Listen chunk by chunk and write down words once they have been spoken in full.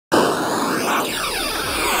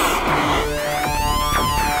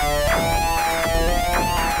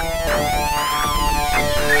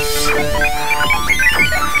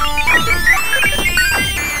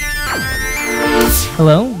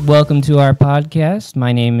Hello, welcome to our podcast.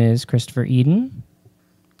 My name is Christopher Eden.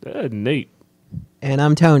 Nate. And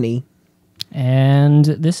I'm Tony. And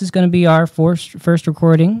this is going to be our first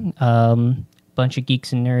recording. Bunch of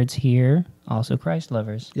geeks and nerds here, also Christ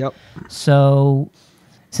lovers. Yep. So,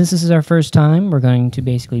 since this is our first time, we're going to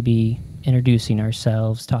basically be introducing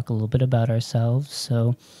ourselves, talk a little bit about ourselves.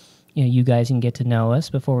 So, you guys can get to know us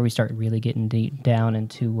before we start really getting down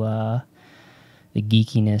into the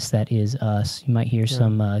geekiness that is us. You might hear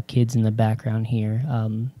some kids in the background here.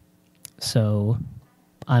 So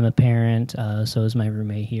I'm a parent, so is my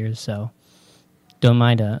roommate here, so don't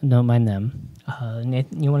mind them.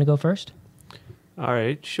 Nathan, you want to go first? All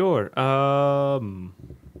right, sure.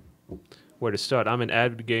 Where to start? I'm an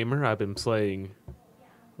avid gamer. I've been playing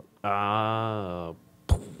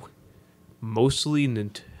mostly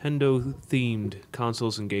Nintendo-themed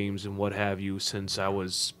consoles and games and what have you since I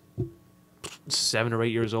was 7 or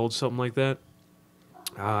 8 years old, something like that.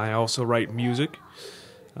 I also write music.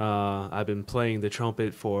 I've been playing the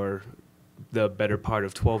trumpet for the better part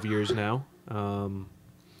of 12 years now.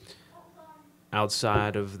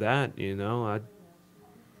 Outside of that, I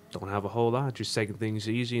don't have a whole lot. Just taking things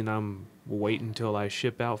easy, and I'm waiting until I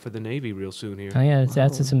ship out for the Navy real soon here. Oh yeah,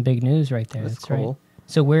 that's some big news right there. That's cool. Right.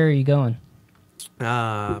 So where are you going?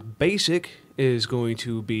 Basic is going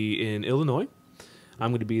to be in Illinois. I'm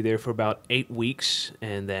going to be there for about 8 weeks,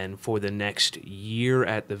 and then for the next year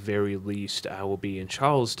at the very least, I will be in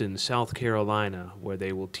Charleston, South Carolina, where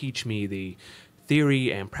they will teach me the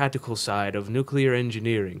theory and practical side of nuclear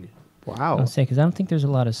engineering. Wow. I'll say, because I don't think there's a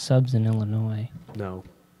lot of subs in Illinois. No.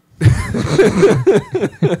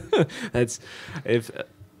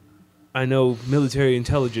 I know military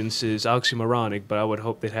intelligence is oxymoronic, but I would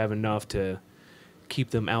hope they'd have enough to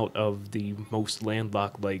keep them out of the most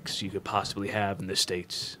landlocked lakes you could possibly have in the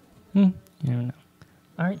States. You don't know.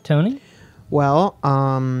 All right, Tony? Well,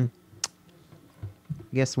 I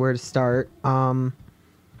guess where to start. I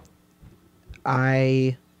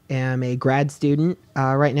am a grad student.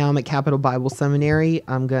 Right now I'm at Capital Bible Seminary.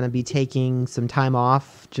 I'm going to be taking some time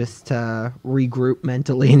off just to regroup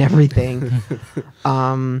mentally and everything.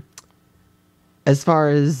 As far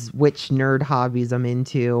as which nerd hobbies I'm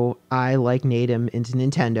into, I, like Nate, am into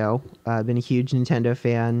Nintendo. I've been a huge Nintendo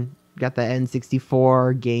fan. Got the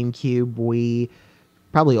N64, GameCube, Wii.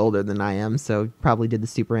 Probably older than I am, so probably did the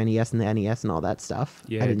Super NES and the NES and all that stuff.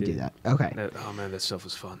 Yeah, I didn't do that. Okay. Oh man, that stuff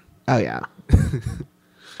was fun. Oh yeah.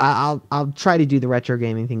 I'll try to do the retro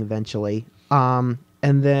gaming thing eventually. And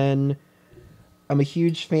then I'm a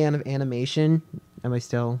huge fan of animation. Am I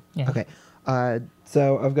still? Yeah. Okay.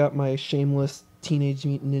 So I've got my shameless Teenage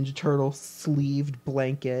Mutant Ninja Turtle sleeved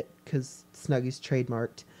blanket because Snuggy's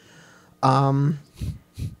trademarked.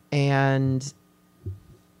 And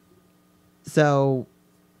so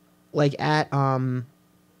like at my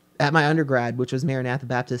undergrad, which was Maranatha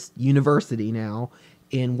Baptist University now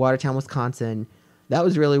in Watertown, Wisconsin, that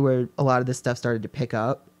was really where a lot of this stuff started to pick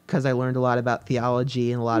up because I learned a lot about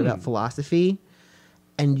theology and a lot about philosophy.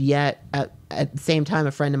 And yet at the same time,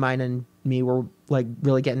 a friend of mine and me were like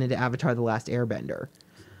really getting into Avatar: The Last Airbender.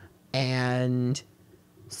 And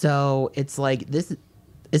so it's like it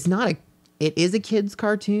is a kid's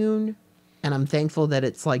cartoon, and I'm thankful that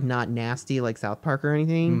it's like not nasty like South Park or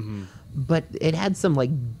anything, but it had some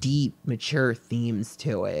like deep, mature themes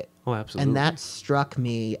to it. Oh, absolutely. And that struck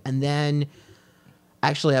me. And then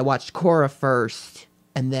actually I watched Korra first,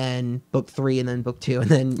 and then book 3, and then book 2, and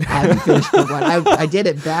then I haven't finished book 1. I did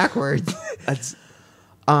it backwards.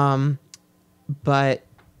 But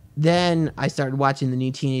then I started watching the new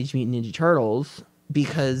Teenage Mutant Ninja Turtles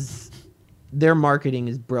because their marketing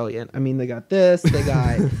is brilliant. I mean, they got this, they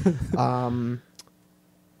got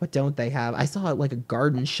what don't they have? I saw like a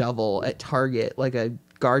garden shovel at Target, like a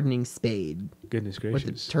gardening spade. Goodness gracious.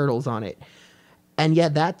 With the turtles on it. And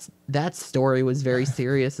yet that story was very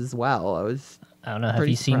serious as well. I don't know. Have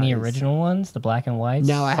you seen the original ones, the black and whites?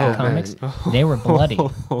 No, I haven't. Comics? They were bloody.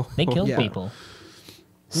 They killed people.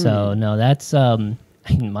 So no, that's my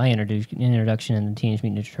introduction in the Teenage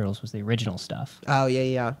Mutant Ninja Turtles was the original stuff. Oh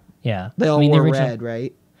yeah. Yeah, They all wore red,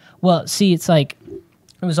 right? Well, see, it's like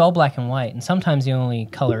it was all black and white, and sometimes the only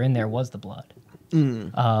color in there was the blood.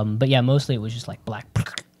 But yeah, mostly it was just like black.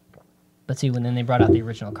 But see, when then they brought out the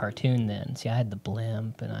original cartoon, I had the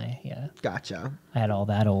blimp, and Gotcha. I had all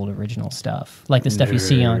that old original stuff, like the stuff you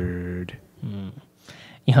see on.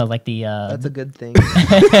 Like the. That's a good thing.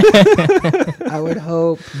 I would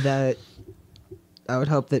hope that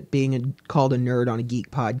being called a nerd on a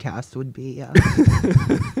geek podcast would be.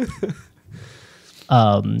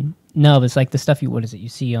 No, but it's like the stuff you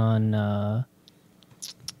see on.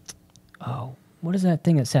 what is that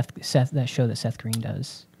thing that that show that Seth Green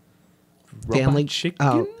does? Family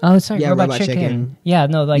Chicken? Oh, sorry, Yeah, Robot Chicken. Yeah,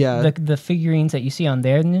 no, like the figurines that you see on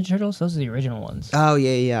there, the Ninja Turtles, those are the original ones. Oh,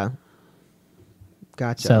 yeah.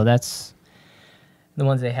 Gotcha. So that's the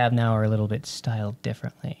ones they have now are a little bit styled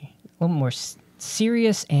differently, a little more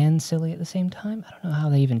serious and silly at the same time. I don't know how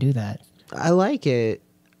they even do that. I like it.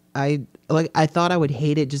 I thought I would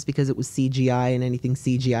hate it just because it was CGI, and anything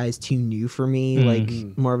CGI is too new for me, like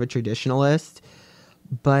more of a traditionalist.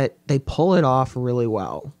 But they pull it off really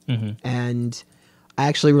well. And I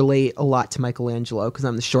actually relate a lot to Michelangelo because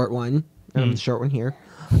I'm the short one. And I'm the short one here.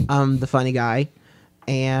 The funny guy.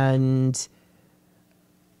 And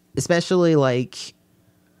especially like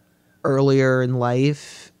earlier in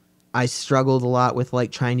life, I struggled a lot with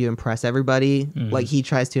like trying to impress everybody. Like he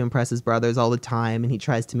tries to impress his brothers all the time, and he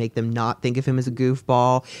tries to make them not think of him as a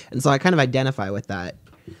goofball. And so I kind of identify with that.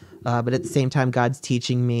 But at the same time, God's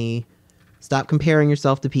teaching me, stop comparing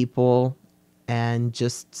yourself to people and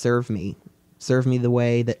just serve me. Serve me the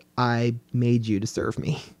way that I made you to serve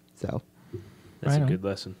me. So that's right a on. good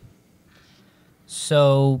lesson.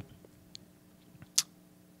 So,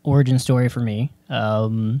 origin story for me.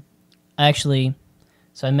 So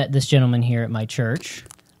I met this gentleman here at my church.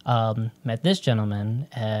 Met this gentleman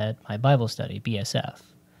at my Bible study, BSF.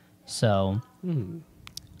 So,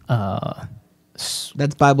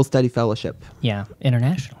 that's Bible Study Fellowship. yeah,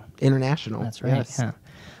 international. International. That's right. Yes. Yeah.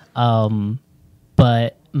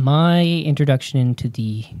 But my introduction into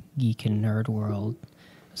the geek and nerd world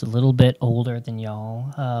was a little bit older than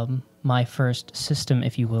y'all. My first system,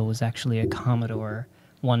 if you will, was actually a Commodore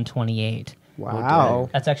 128.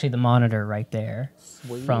 Wow. That's actually the monitor right there.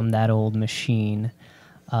 Sweet. From that old machine.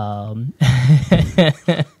 I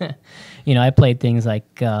played things like,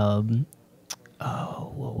 what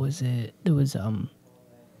was it? It was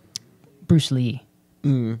Bruce Lee.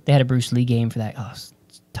 They had a Bruce Lee game for that. Oh,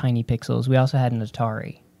 tiny pixels. We also had an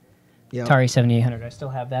Atari. Yep. Atari 7800. I still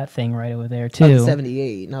have that thing right over there, Oh, too. the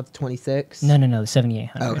 78, not the 26? No, the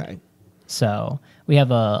 7800. Okay. So we have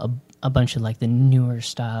a bunch of like the newer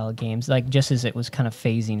style games, like just as it was kind of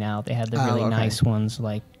phasing out, they had the really nice ones.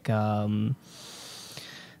 Like there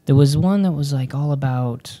was one that was like all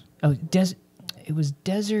about it was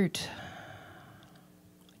Desert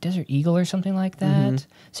Eagle or something like that.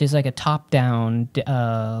 So it's like a top-down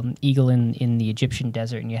eagle in the Egyptian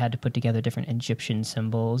desert, and you had to put together different Egyptian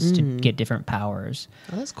symbols to get different powers.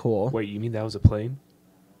 Oh, that's cool. Wait, you mean that was a plane?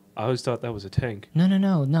 I always thought that was a tank. No,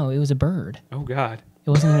 it was a bird. Oh, God. It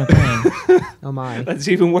wasn't even a plane. Oh, my. That's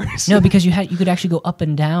even worse. No, because you could actually go up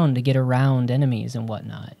and down to get around enemies and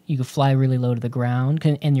whatnot. You could fly really low to the ground,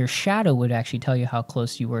 and your shadow would actually tell you how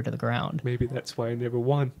close you were to the ground. Maybe that's why I never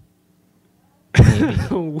won. Maybe.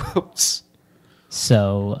 Whoops.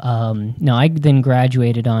 So, no, I then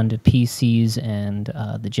graduated onto PCs and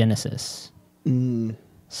the Genesis.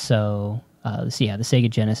 So, the Sega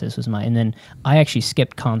Genesis was mine. And then I actually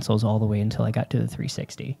skipped consoles all the way until I got to the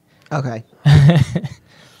 360. Okay.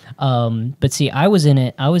 But see, I was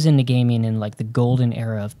into gaming in like the golden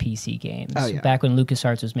era of PC games. Oh, yeah. Back when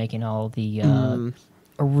LucasArts was making all the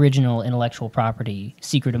original intellectual property,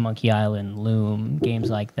 Secret of Monkey Island, Loom, games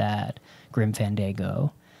like that, Grim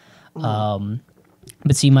Fandango.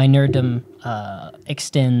 But see, my nerddom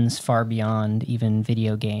extends far beyond even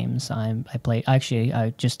video games. I play.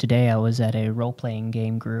 Actually, just today I was at a role-playing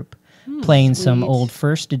game group playing some old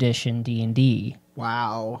first edition D&D.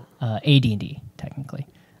 Wow. AD&D, technically.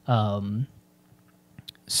 So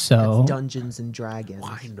That's Dungeons and Dragons.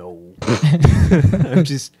 I know. I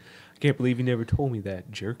can't believe you never told me that,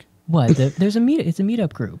 jerk. what? There's a meet. It's a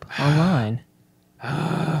meetup group online.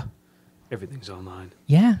 Everything's online.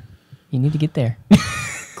 Yeah, you need to get there.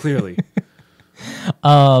 Clearly.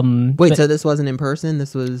 Wait, so this wasn't in person?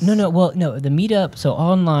 This was... No. Well, no. The meetup. So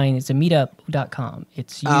online, it's a meetup.com.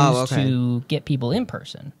 It's used to get people in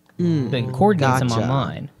person, but coordinates them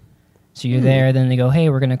online. So you're there, then they go, hey,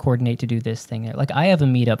 we're going to coordinate to do this thing. Like, I have a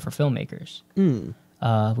meetup for filmmakers,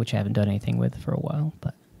 which I haven't done anything with for a while,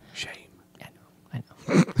 but... Shame. I know.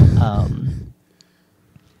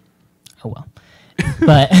 Oh, well.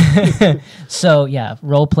 But, so, yeah,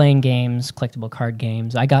 role-playing games, collectible card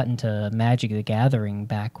games. I got into Magic the Gathering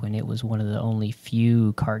back when it was one of the only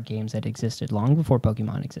few card games that existed, long before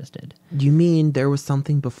Pokemon existed. You mean there was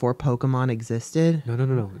something before Pokemon existed?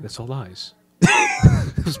 No. That's all lies.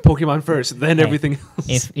 It was Pokemon first, then everything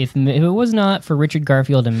else. If it was not for Richard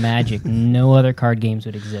Garfield and Magic, no other card games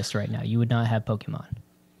would exist right now. You would not have Pokemon.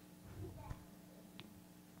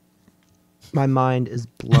 My mind is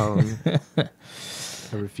blown. I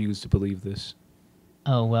refuse to believe this.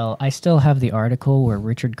 Oh, well, I still have the article where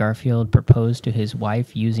Richard Garfield proposed to his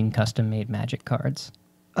wife using custom-made magic cards.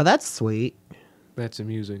 Oh, that's sweet. That's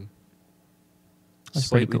amusing. That's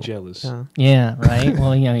pretty Slightly cool. jealous. Yeah. Yeah, right?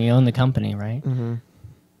 Well, you know, you own the company, right? Mm-hmm.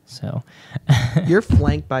 So, You're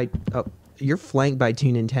flanked by two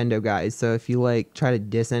Nintendo guys. So if you like try to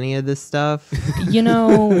diss any of this stuff, you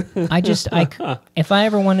know, if I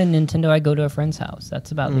ever wanted a Nintendo, I go to a friend's house.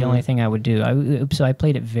 That's about the only thing I would do. So I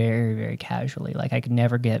played it very, very casually. Like I could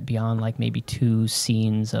never get beyond like maybe 2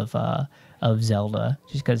 scenes of Zelda,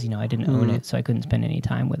 just because, you know, I didn't own it, so I couldn't spend any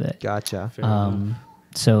time with it. gotcha. Fair enough.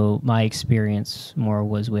 So my experience more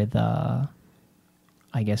was with, I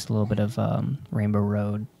guess, a little bit of Rainbow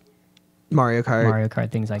Road, Mario Kart,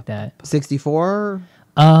 things like that. 64.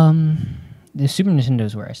 The Super Nintendo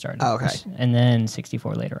is where I started. Oh, okay. And then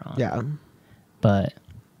 64 later on. Yeah. But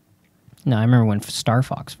no, I remember when Star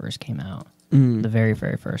Fox first came out, the very,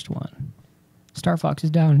 very first one. Star Fox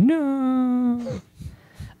is down. No.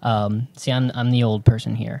 See, I'm the old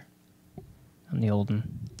person here. I'm the old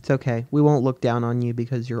one. It's okay. We won't look down on you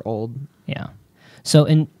because you're old. Yeah. So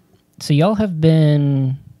y'all have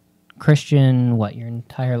been Christian what, your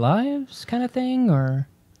entire lives, kind of thing, or?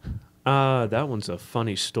 That one's a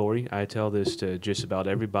funny story. I tell this to just about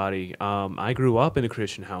everybody. I grew up in a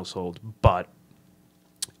Christian household, but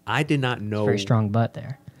I did not know. Very strong butt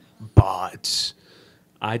there. But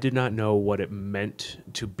I did not know what it meant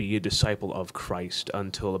to be a disciple of Christ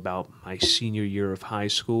until about my senior year of high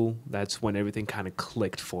school. That's when everything kind of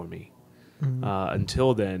clicked for me.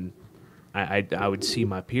 Until then, I would see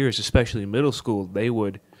my peers, especially in middle school, they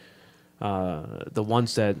would, the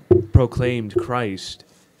ones that proclaimed Christ,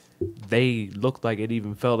 they looked like it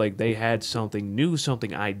even felt like they had something new,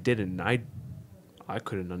 something I didn't. I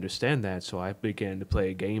couldn't understand that, so I began to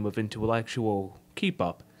play a game of intellectual keep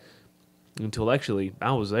up. Intellectually,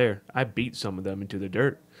 I was there. I beat some of them into the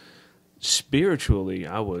dirt. Spiritually,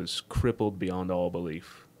 I was crippled beyond all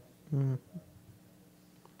belief.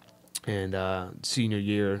 And senior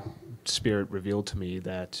year, Spirit revealed to me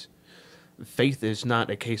that faith is not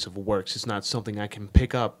a case of works. It's not something I can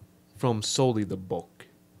pick up from solely the book.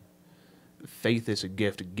 Faith is a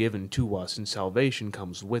gift given to us, and salvation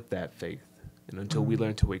comes with that faith. And until we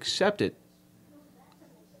learn to accept it,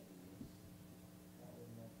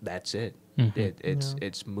 that's it.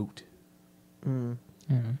 It's moot.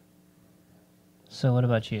 So what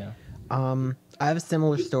about you? I have a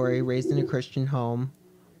similar story. Raised in a Christian home.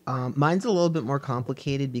 Mine's a little bit more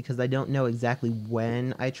complicated because I don't know exactly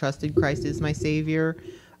when I trusted Christ as my savior.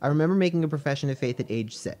 I remember making a profession of faith at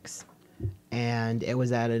age 6. And it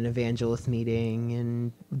was at an evangelist meeting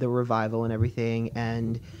and the revival and everything.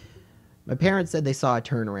 And my parents said they saw a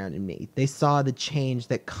turnaround in me. They saw the change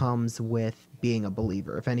that comes with being a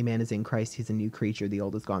believer. If any man is in Christ, he's a new creature. The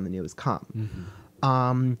old is gone, the new has come.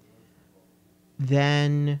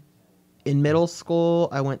 Then in middle school,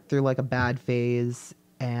 I went through like a bad phase.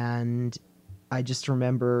 And I just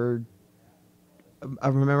remember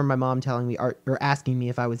my mom telling me or asking me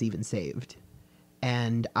if I was even saved.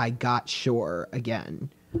 And I got sure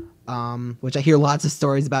again, which I hear lots of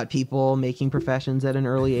stories about people making professions at an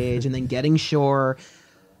early age and then getting sure.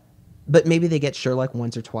 But maybe they get sure like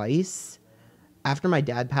once or twice. After my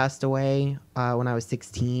dad passed away when I was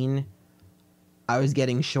 16, I was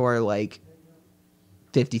getting sure like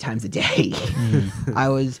 50 times a day. I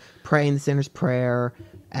was praying the sinner's prayer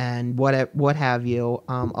and what have you,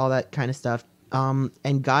 all that kind of stuff.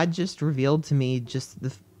 And God just revealed to me just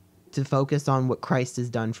to focus on what Christ has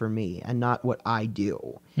done for me and not what I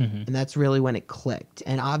do. And that's really when it clicked.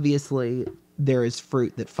 And obviously there is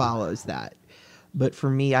fruit that follows that. But for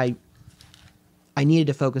me, I needed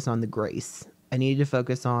to focus on the grace. I needed to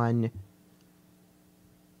focus on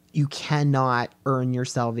you cannot earn your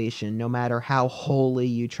salvation no matter how holy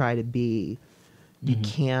you try to be. You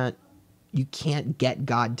can't get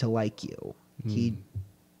God to like you. He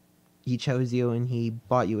chose you and he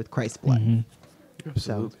bought you with Christ's blood.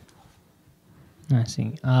 Absolutely. I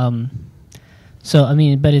see. So, I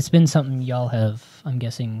mean, but it's been something y'all have, I'm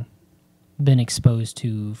guessing, been exposed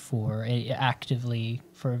to actively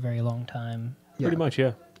for a very long time. Pretty much,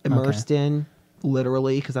 yeah. Immersed in,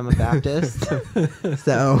 literally, because I'm a Baptist.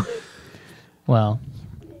 So. Well,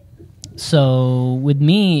 so with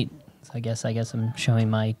me, I guess I'm showing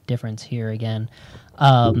my difference here again.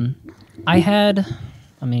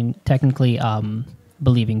 Technically,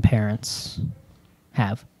 believing parents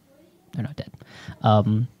have. They're not dead.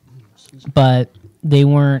 But they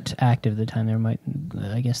weren't active at the time.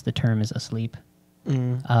 I guess the term is asleep.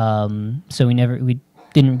 So we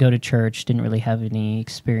didn't go to church, didn't really have any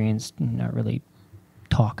experience, not really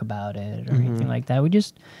talk about it or anything like that. We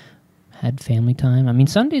just had family time. I mean,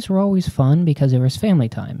 Sundays were always fun because it was family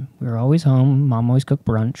time. We were always home. Mom always cooked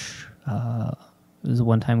brunch. It was the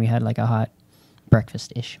one time we had like a hot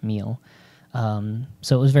breakfast-ish meal. So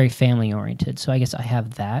it was very family-oriented. So I guess I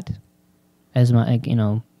have that as my,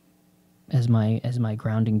 as my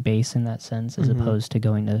grounding base in that sense, as opposed to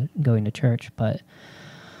going to church. But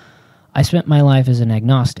I spent my life as an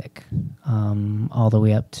agnostic, all the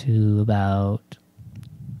way up to about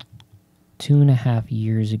 2.5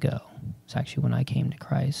 years ago. It's actually when I came to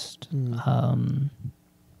Christ,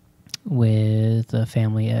 with a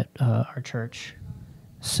family at our church.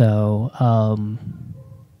 So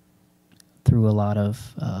through a lot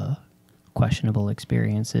of questionable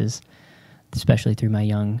experiences, especially through my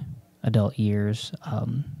young adult years,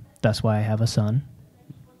 that's why I have a son.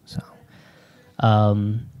 So,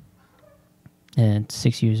 and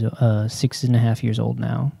 6.5 years old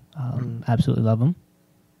now. Absolutely love him,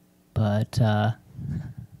 but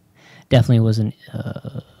definitely wasn't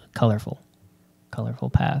colorful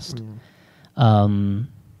past.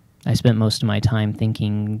 I spent most of my time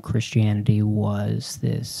thinking Christianity was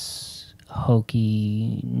this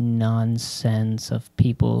hokey nonsense of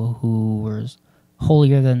people who were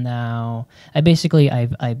holier than thou. I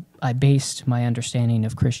based my understanding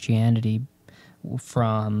of Christianity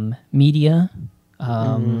from media,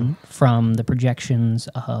 from the projections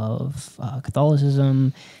of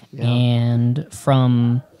Catholicism, and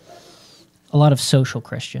from a lot of social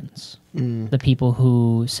Christians. The people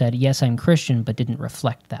who said, yes, I'm Christian, but didn't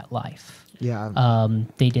reflect that life. Yeah.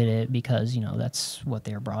 They did it because, that's what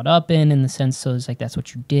they were brought up in the sense, so it's like, that's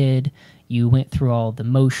what you did. You went through all the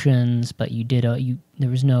motions, but you did, there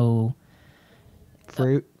was no...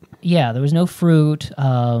 Fruit? There was no fruit.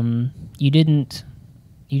 You didn't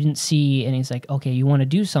see, and it's like, okay, you want to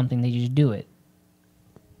do something, they just do it.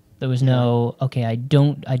 There was no, okay, I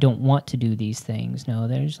don't want to do these things. No,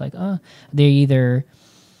 they're just like, they either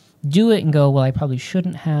do it and go, well, I probably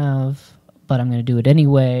shouldn't have, but I'm going to do it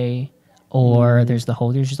anyway. Or there's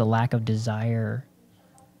just a lack of desire.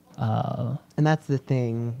 And that's the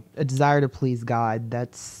thing. A desire to please God,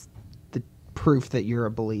 that's the proof that you're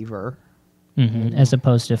a believer. As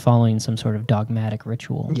opposed to following some sort of dogmatic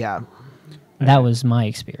ritual. Yeah. That was my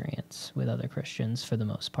experience with other Christians for the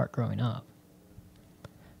most part growing up.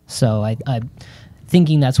 So I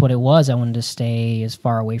thinking that's what it was, I wanted to stay as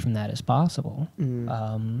far away from that as possible.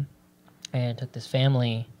 And it took this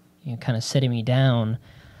family, kind of sitting me down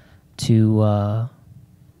to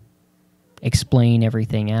explain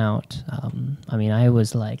everything out. I mean, I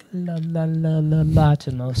was like, la, la, la, la, la,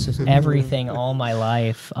 to most of everything all my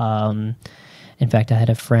life. In fact, I had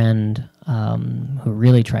a friend who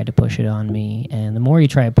really tried to push it on me, and the more you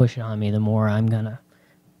try to push it on me, the more I'm going to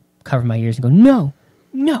cover my ears and go, no.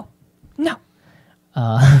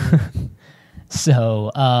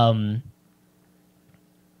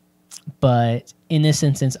 But in this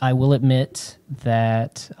instance, I will admit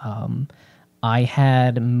that I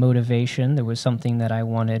had motivation. There was something that I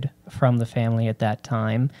wanted from the family at that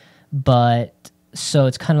time. But so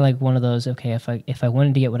it's kind of like one of those, okay, if I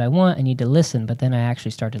wanted to get what I want, I need to listen. But then I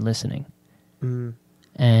actually started listening.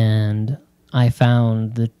 And I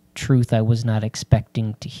found the truth I was not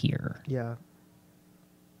expecting to hear. Yeah.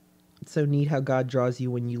 It's so neat how God draws you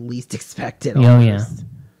when you least expect it. Oh,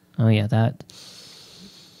 yeah. That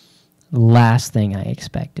last thing I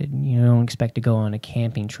expected. You don't expect to go on a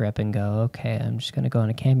camping trip and go, okay, I'm just going to go on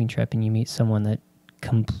a camping trip, and you meet someone that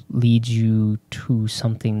leads you to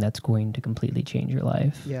something that's going to completely change your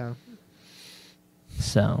life. Yeah.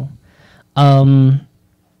 So,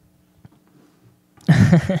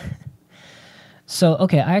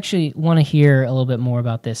 okay, I actually want to hear a little bit more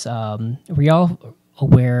about this. Were y'all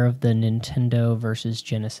aware of the Nintendo versus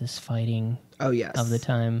Genesis fighting of the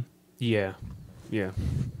time? Yeah.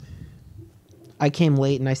 I came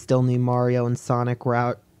late and I still knew Mario and Sonic were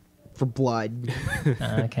out for blood.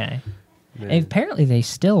 Okay. Apparently they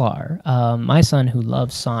still are. My son, who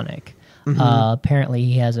loves Sonic, apparently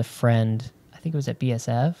he has a friend, I think it was at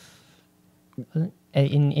BSF,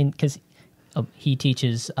 because he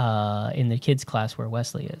teaches in the kids class where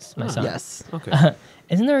Wesley is, my son. Yes. Okay.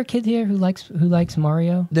 Isn't there a kid here who likes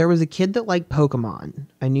Mario? There was a kid that liked Pokemon.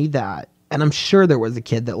 I knew that. And I'm sure there was a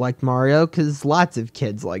kid that liked Mario, because lots of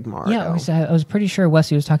kids like Mario. Yeah, I was pretty sure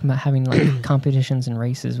Wesley was talking about having like competitions and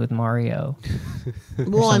races with Mario.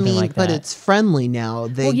 Well, I mean, but it's friendly now.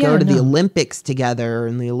 They go to the Olympics together,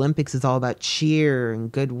 and the Olympics is all about cheer and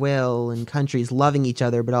goodwill and countries loving each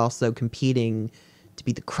other, but also competing to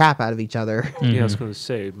beat the crap out of each other. Yeah, I was going to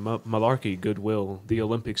say, malarkey, goodwill. The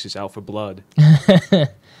Olympics is out for blood.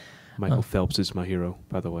 Michael Phelps is my hero,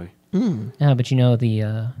 by the way. Yeah, but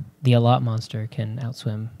The Allot monster can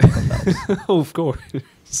outswim Uncle Phelps. Oh, of course.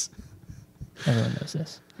 Everyone knows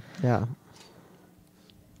this. Yeah.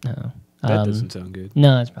 No. That doesn't sound good.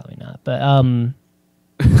 No, it's probably not. But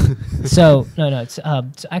so no. It's so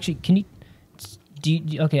actually, can you?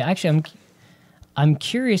 Okay, actually, I'm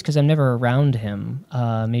curious because I'm never around him.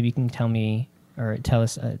 Maybe you can tell me or tell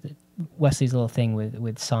us Wesley's little thing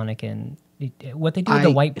with Sonic and what they do with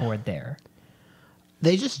the whiteboard there.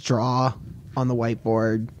 They just draw on the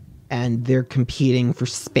whiteboard, and they're competing for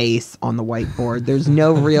space on the whiteboard. There's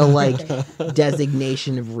no real like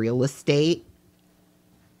designation of real estate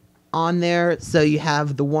on there. So you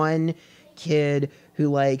have the one kid who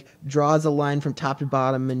like draws a line from top to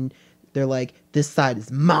bottom, and they're like, this side is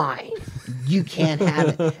mine. You can't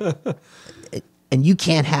have it. And you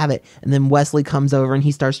can't have it. And then Wesley comes over and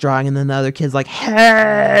he starts drawing, and then the other kid's like,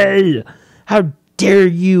 hey, how dare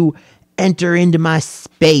you enter into my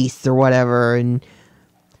space or whatever.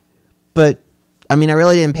 But I mean, I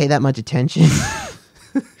really didn't pay that much attention.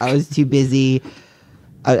 I was too busy.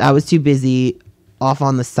 I was too busy off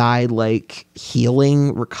on the side, like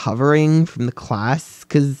healing, recovering from the class.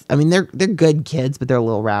 Because I mean, they're good kids, but they're a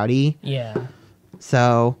little rowdy. Yeah.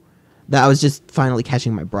 So that I was just finally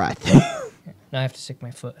catching my breath. Now I have to stick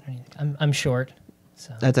my foot underneath. I'm short,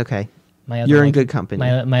 so That's okay. my other You're in leg- good company.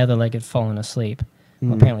 My other leg had fallen asleep.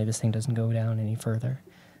 Well, apparently this thing doesn't go down any further.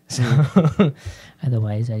 So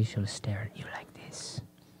otherwise, I should stare at you like this.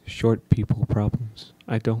 Short people problems.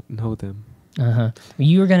 I don't know them.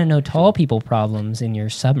 You were gonna know tall people problems in your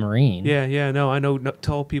submarine. Yeah, no, I know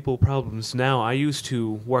tall people problems now. I used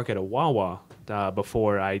to work at a Wawa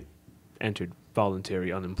before I entered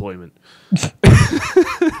voluntary unemployment.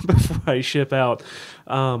 Before I ship out.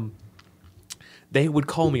 They would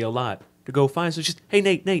call me a lot to go find, so just, hey,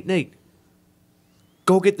 Nate,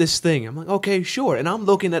 go get this thing. I'm like, okay, sure. And I'm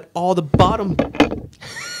looking at all the bottom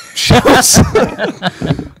shelves.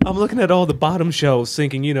 I'm looking at all the bottom shelves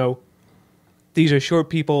thinking, these are short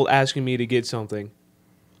people asking me to get something.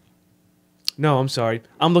 No, I'm sorry.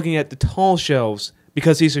 I'm looking at the tall shelves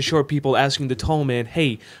because these are short people asking the tall man,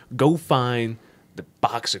 hey, go find the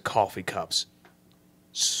box of coffee cups.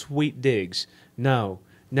 Sweet digs. No,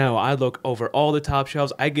 I look over all the top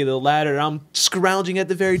shelves. I get a ladder. I'm scrounging at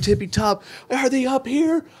the very tippy top. Are they up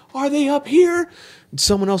here? Are they up here? And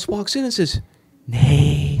someone else walks in and says,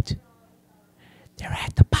 Nate, they're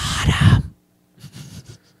at the bottom.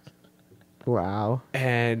 Wow.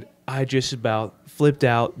 And I just about flipped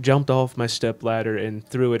out, jumped off my stepladder, and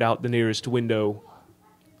threw it out the nearest window.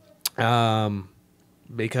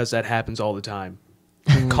 Because that happens all the time.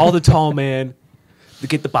 Call the tall man to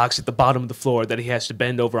get the box at the bottom of the floor that he has to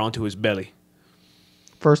bend over onto his belly.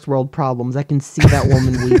 First world problems. I can see that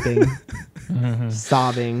woman weeping,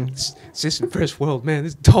 sobbing. This isn't first world, man.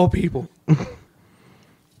 This is tall people.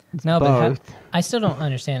 No, but both. I still don't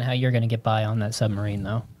understand how you're gonna get by on that submarine,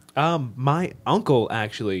 though. My uncle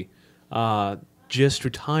actually just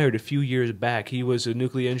retired a few years back. He was a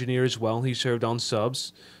nuclear engineer as well. He served on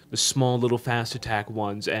subs, the small little fast attack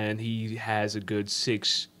ones, and he has a good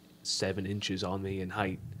 6-7 inches on me in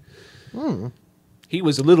height. He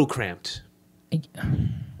was a little cramped.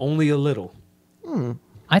 Only a little.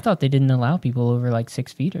 I thought they didn't allow people over like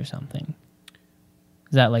 6 feet or something.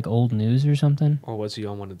 Is that like old news or something? Or was he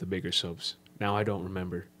on one of the bigger subs? Now I don't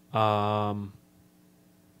remember. You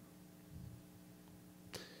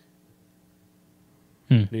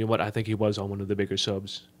know what? I think he was on one of the bigger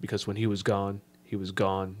subs because when he was gone, he was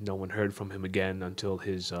gone. No one heard from him again until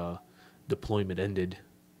his deployment ended,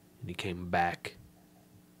 and he came back.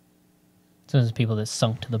 So there's people that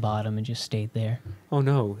sunk to the bottom and just stayed there. Oh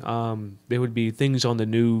no! There would be things on the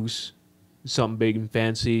news, something big and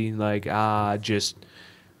fancy, like just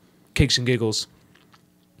kicks and giggles.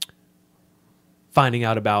 Finding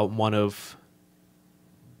out about one of,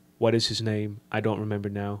 what is his name? I don't remember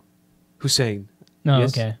now. Hussein. No,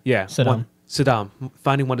 Yes? okay. Yeah, Saddam. Saddam.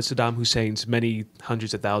 Finding one of Saddam Hussein's many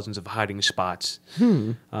hundreds of thousands of hiding spots.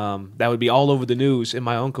 That would be all over the news, and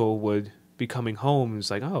my uncle would be coming home and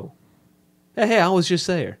it's like, oh, hey, I was just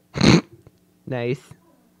there. Nice.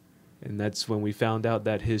 And that's when we found out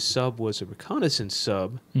that his sub was a reconnaissance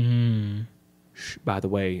sub. By the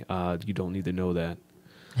way, you don't need to know that.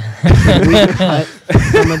 We cut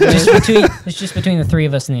some of this, It's just between the three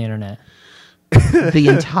of us and the internet. the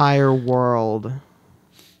entire world.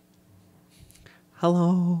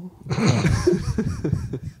 Hello.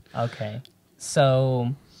 Okay.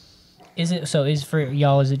 So is for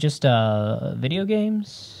y'all, is it just video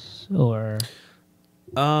games or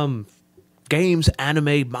Games,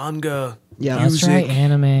 anime, manga, Yeah. That's music. right,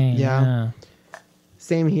 anime. Yeah.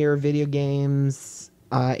 Same here. Video games,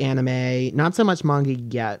 anime. Not so much manga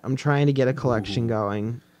yet. I'm trying to get a collection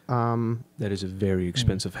going. That is a very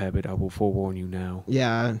expensive habit. I will forewarn you now.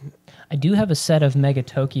 Yeah. I do have a set of Mega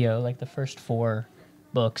Tokyo, like the first 4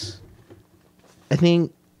 books. I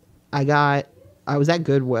think I was at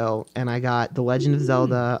Goodwill and I got The Legend of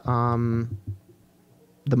Zelda,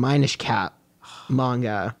 the Minish Cap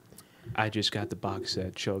manga. I just got the box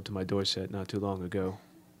set showed up to my doorstep not too long ago.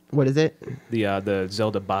 What is it? The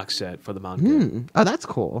Zelda box set for the manga. Oh, that's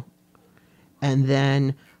cool. And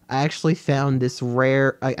then I actually found this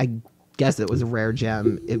rare, I guess it was a rare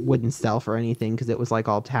gem. It wouldn't sell for anything because it was like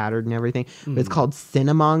all tattered and everything. But it's called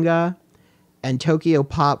Cinemanga. And Tokyo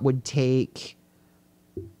Pop would take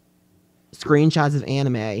screenshots of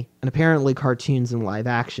anime and apparently cartoons and live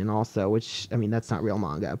action also, which, I mean, that's not real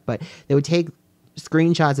manga. But they would take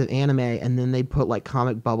screenshots of anime and then they'd put like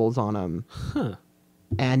comic bubbles on them. Huh.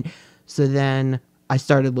 And so then I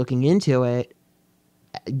started looking into it.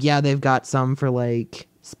 Yeah, they've got some for like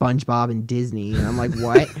SpongeBob and Disney. And I'm like,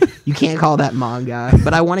 what? You can't call that manga.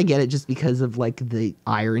 But I want to get it just because of like the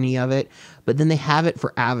irony of it. But then they have it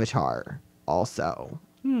for Avatar also.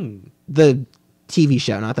 The TV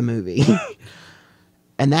show, not the movie.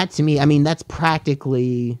 And that to me, I mean, that's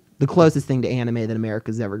practically the closest thing to anime that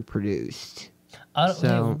America's ever produced.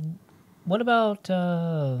 So, what about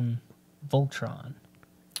Voltron?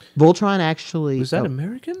 Voltron actually... Was that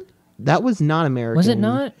American? That was not American. Was it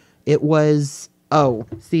not? It was... Oh,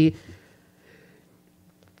 see...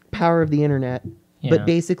 Power of the internet. Yeah. But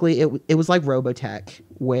basically, it was like Robotech,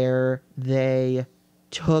 where they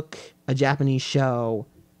took a Japanese show,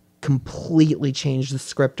 completely changed the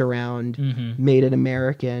script around, made it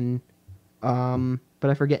American. But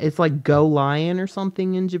I forget. It's like Go Lion or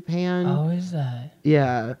something in Japan. Oh, is that?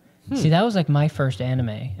 Yeah. See, that was like my first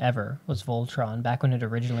anime ever, was Voltron, back when it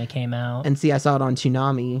originally came out. And see, I saw it on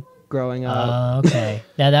Toonami growing up. Okay.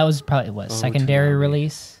 That was probably, what, secondary Toonami.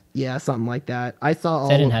 release? Yeah, something like that. I saw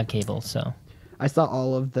all I didn't have cable, so. I saw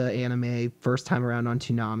all of the anime first time around on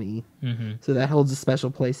Toonami. Mm-hmm. So that holds a special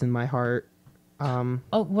place in my heart. Oh,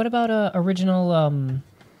 what about original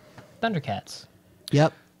Thundercats?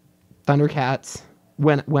 Yep. Thundercats.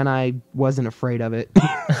 When I wasn't afraid of it.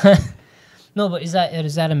 No, but is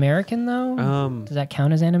that American though? Does that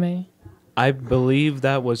count as anime? I believe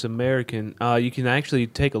that was American. You can actually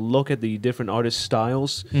take a look at the different artist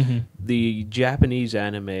styles. The Japanese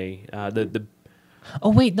anime, the Oh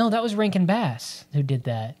wait, no, that was Rankin Bass who did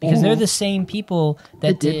that, because they're the same people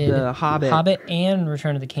that did the Hobbit. and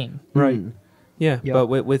Return of the King. right, yeah, Yep. but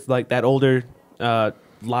with like that older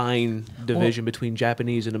line division between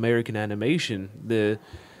Japanese and American animation, the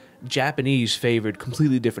Japanese favored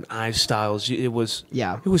completely different eye styles. It was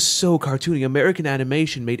so cartoony. American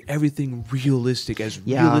animation made everything realistic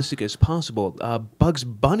as possible. Bugs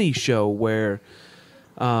Bunny show where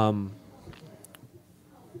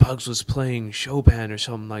Bugs was playing Chopin or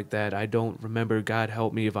something like that. I don't remember. God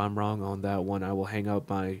help me if I'm wrong on that one. I will hang up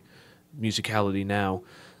my musicality now.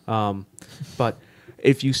 But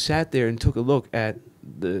if you sat there and took a look at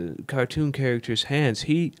the cartoon character's hands,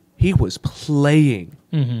 he was playing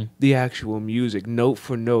the actual music note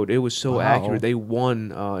for note. It was so accurate. They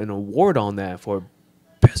won an award on that for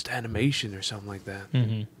best animation or something like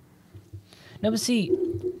that. No, but see,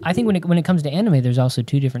 I think when it comes to anime, there's also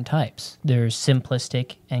 2 different types. There's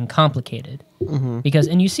simplistic and complicated. Because,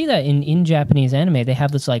 and you see that in Japanese anime, they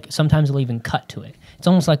have this, like, sometimes they'll even cut to it. It's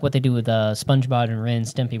almost like what they do with SpongeBob and Ren and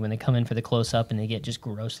Stimpy when they come in for the close-up and they get just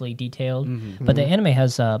grossly detailed. But the anime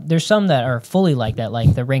has, there's some that are fully like that,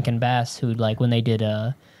 like the Rankin Bass, who, like, when they did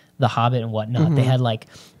The Hobbit and whatnot, they had, like,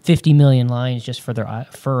 50 million lines just for their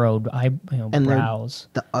furrowed brows.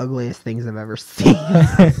 The ugliest things I've ever seen.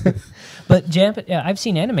 But I've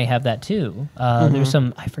seen anime have that too. There's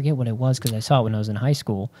some, I forget what it was because I saw it when I was in high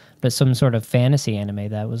school, but some sort of fantasy anime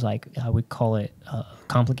that was like, I would call it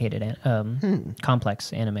complicated,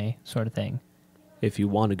 complex anime sort of thing. If you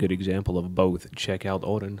want a good example of both, check out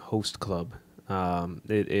Odin Host Club.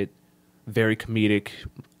 It very comedic.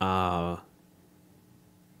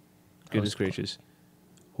 Goodness gracious.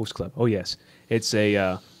 Host Club. Oh, yes. It's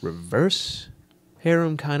a reverse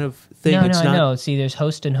harem kind of thing. No, it's no, not no. See, there's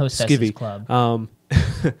host and hostesses skivvy. club.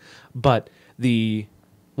 But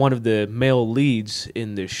one of the male leads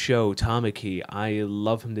in this show, Tamaki, I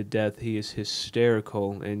love him to death. He is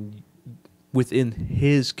hysterical, and within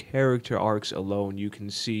his character arcs alone, you can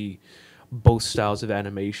see both styles of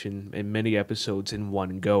animation in many episodes in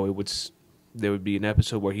one go. There would be an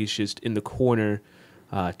episode where he's just in the corner,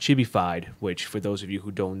 chibified, which for those of you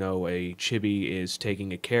who don't know, a chibi is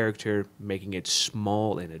taking a character, making it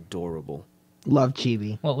small and adorable. Love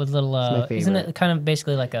chibi. What with little? Isn't it kind of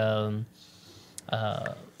basically like a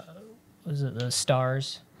what is it, the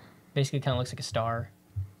stars? Basically, kind of looks like a star.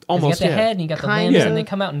 'Cause Almost, you got the yeah. head and you got the Kind limbs, of. and they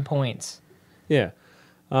come out in points. Yeah.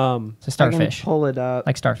 It's a I can starfish, pull it up.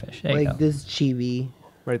 like starfish. There you Like go. this chibi.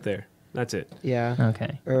 Right there. That's it. Yeah.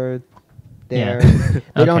 Okay. Or Yeah. there.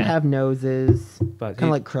 They don't Okay. have noses. But Kind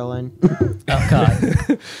of like Krillin. Oh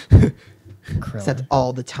God. Except Krillin.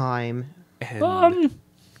 all the time. and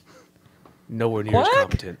nowhere near as Quack?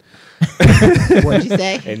 competent. What'd you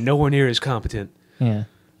say? And nowhere near as competent. Yeah.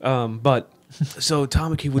 But so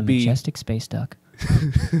Tamaki The would be majestic space duck.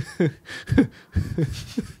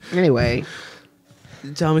 Anyway,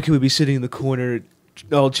 Tamaki would be sitting in the corner,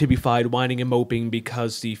 all chibi-fied, whining and moping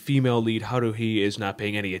because the female lead Haruhi is not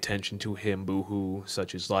paying any attention to him. Boo-hoo,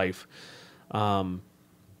 such is life. And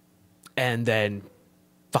then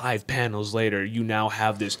 5 panels later, you now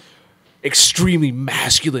have this extremely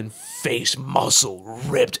masculine face, muscle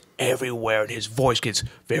ripped everywhere, and his voice gets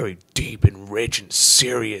very deep and rich and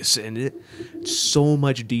serious, and so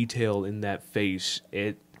much detail in that face.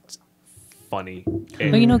 It's funny.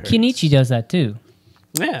 Well, you know, Kenichi does that too.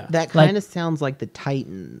 Yeah. that Like- kind of sounds like the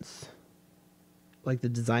Titans. Like the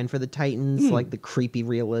design for the Titans, like the creepy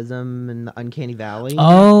realism and the uncanny valley.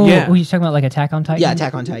 Oh, Yeah. were you talking about like Attack on Titan? Yeah,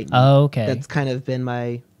 Attack on Titan. Oh, okay. That's kind of been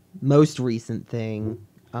my most recent thing.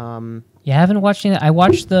 Yeah, I haven't watched any. I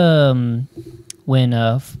watched the when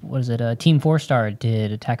what is it? Team 4-Star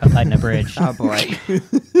did Attack on Titan Abridged. Oh boy.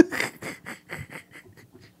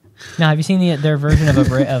 Now, have you seen their version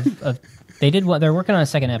of they did what they're working on a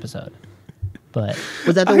second episode, but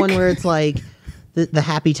Was that the one where it's like the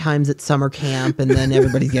happy times at summer camp and then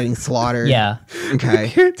everybody's getting slaughtered? yeah, Okay.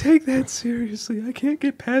 Can't take that seriously. I can't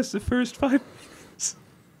get past the first 5 minutes.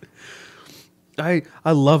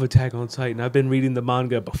 I love Attack on Titan. I've been reading the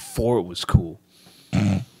manga before it was cool.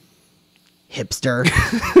 Hipster.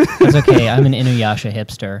 it's okay. I'm an Inuyasha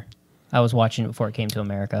hipster. I was watching it before it came to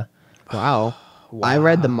America. Wow. I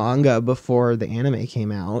read the manga before the anime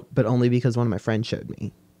came out, but only because one of my friends showed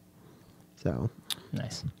me. So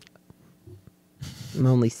Nice. I'm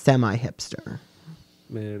only semi-hipster.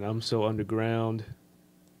 Man, I'm so underground.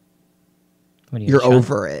 What do You're China?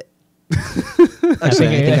 over it. I Actually,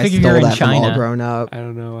 figured, I think I you're stole in that from All China. Grown Up. I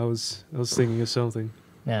don't know. I was thinking of something.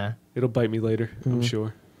 Yeah. It'll bite me later, I'm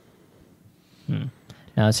sure.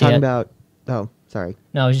 No, see, Talking about... Oh, sorry.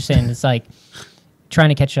 no, I was just saying it's like trying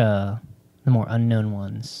to catch the more unknown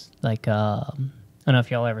ones. Like I don't know if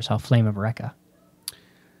y'all ever saw Flame of Recca.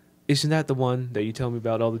 Isn't that the one that you tell me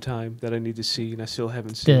about all the time that I need to see and I still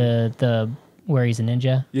haven't seen? The where he's a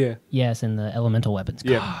ninja. Yeah. Yes, and the elemental weapons.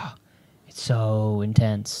 Yeah. It's so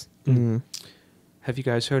intense. Have you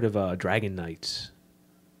guys heard of Dragon Knights?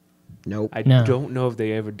 Nope. I No. don't know if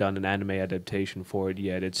they ever done an anime adaptation for it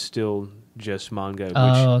yet. It's still just manga, which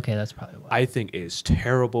Oh, okay, that's probably why. I think is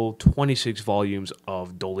terrible. 26 volumes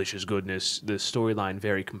of delicious goodness. The storyline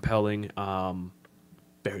very compelling,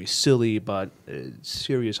 very silly, but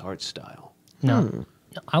serious art style. No,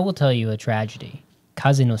 I will tell you a tragedy.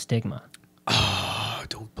 Kaze no Stigma. Oh,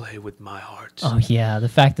 don't play with my heart. Oh yeah, the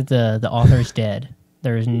fact that the author is dead.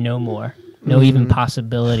 There is no more. No even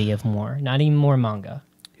possibility of more. Not even more manga.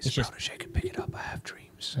 He's it's brown just- and shake and pick it up. I have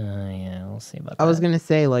dreams. Yeah, we'll see about that. I was going to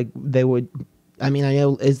say, like, they would... I mean, I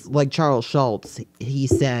know it's like Charles Schultz. He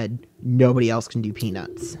said nobody else can do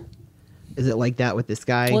Peanuts. Is it like that with this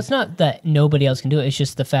guy? Well, it's not that nobody else can do it. It's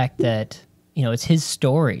just the fact that, you know, it's his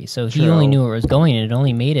story. So he True. only knew where it was going, and it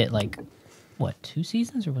only made it, like, what, 2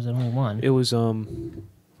 seasons? Or was it only 1? It was only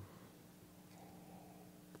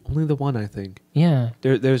the one, I think. Yeah.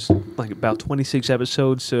 There's like about 26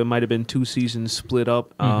 episodes, so it might have been 2 seasons split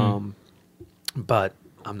up. But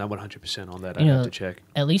I'm not 100% on that. I You have know, to check.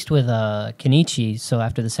 At least with Kenichi, so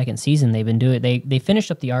after the second season, they've been doing... They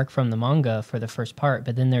finished up the arc from the manga for the first part,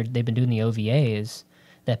 but then they've been doing the OVAs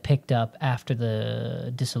that picked up after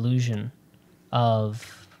the dissolution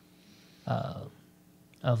of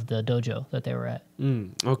the dojo that they were at.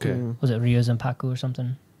 Okay. Was it Ryo Zenpaku or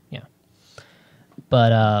something? Yeah.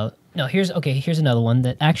 But no, here's another one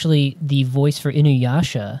that actually the voice for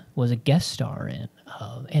Inuyasha was a guest star in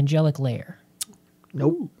Angelic Lair.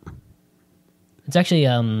 Nope. It's actually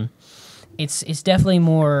it's definitely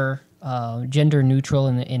more gender neutral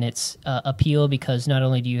in its appeal, because not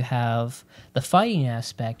only do you have the fighting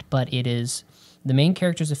aspect, but it is the main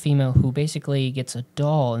character is a female who basically gets a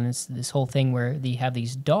doll, and it's this whole thing where they have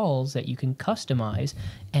these dolls that you can customize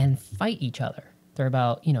and fight each other. They're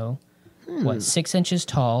about 6 inches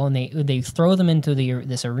tall, and they throw them into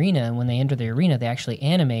this arena, and when they enter the arena, they actually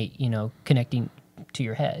animate, connecting to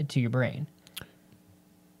your head, to your brain.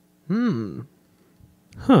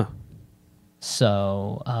 Huh.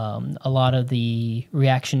 So a lot of the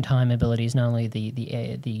reaction time abilities, not only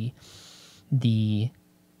the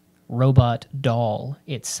robot doll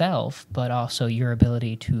itself, but also your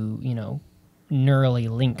ability to, you know, neurally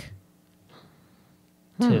link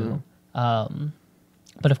to.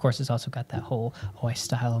 But of course, it's also got that whole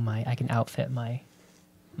I can outfit my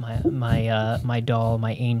doll,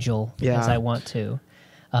 my angel as I want to.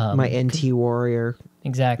 My NT Warrior,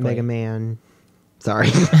 Exactly. Mega Man. Sorry.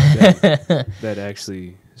 That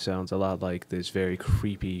actually sounds a lot like this very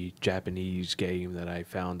creepy Japanese game that I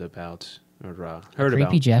found about or heard Creepy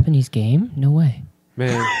about. Japanese game? No way.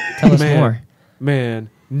 Man, Tell us man, more. Man,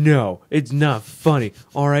 no, it's not funny.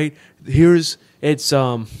 All right, it's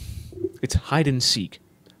hide and seek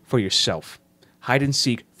for yourself. Hide and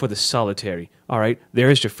seek for the solitary. All right,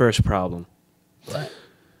 there's your first problem. What?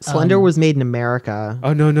 Slender was made in America.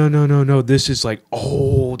 Oh no! This is like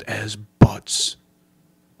old as butts.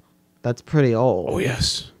 That's pretty old. Oh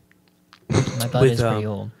yes. My butt is pretty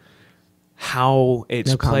old. How it's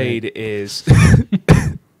No comment. played is.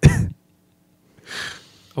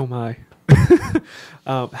 Oh my.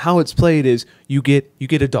 How it's played is you get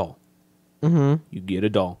a doll. Mm-hmm. You get a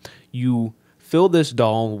doll. You fill this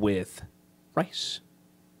doll with rice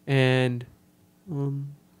and a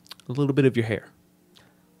little bit of your hair.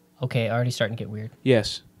 Okay, already starting to get weird.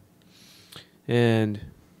 Yes. And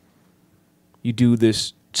you do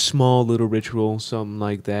this small little ritual, something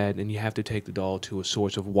like that, and you have to take the doll to a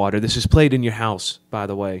source of water. This is played in your house, by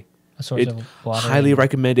the way. A source of water. Highly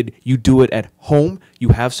recommended you do it at home. You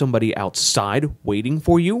have somebody outside waiting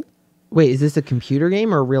for you. Wait, is this a computer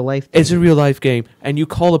game or a real life game? It's a real life game, and you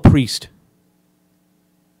call a priest.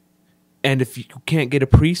 And if you can't get a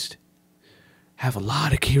priest, have a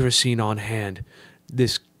lot of kerosene on hand.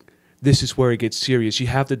 This is where it gets serious. You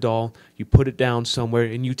have the doll, you put it down somewhere,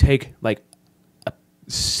 and you take like a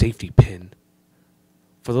safety pin.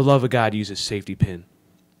 For the love of God, use a safety pin.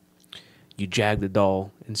 You jag the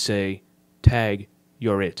doll and say, "Tag,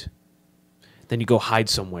 you're it." Then you go hide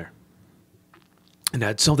somewhere. And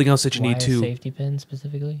that's something else that you Why need a to... safety pin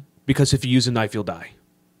specifically? Because if you use a knife, you'll die.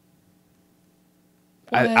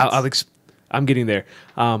 What? I'm getting there.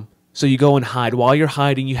 So you go and hide. While you're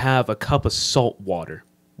hiding, you have a cup of salt water,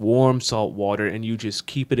 warm salt water, and you just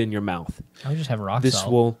keep it in your mouth. I would just have rock This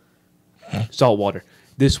salt. will... Salt water.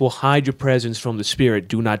 This will hide your presence from the spirit.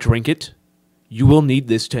 Do not drink it. You will need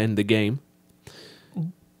this to end the game.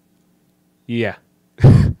 Yeah.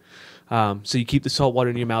 So you keep the salt water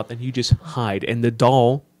in your mouth and you just hide, and the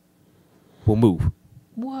doll will move.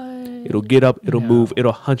 What? It'll get up, it'll No. move,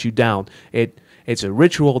 it'll hunt you down. It's a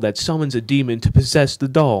ritual that summons a demon to possess the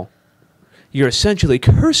doll. You're essentially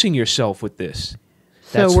cursing yourself with this.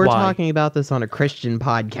 So we're why. talking about this on a Christian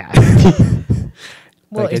podcast.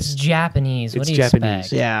 Well, Like, it's Japanese. What it's do you Japanese.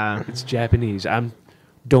 expect? Yeah. It's Japanese.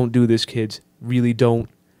 Don't do this, kids. Really don't.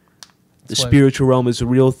 The That's why- spiritual realm is a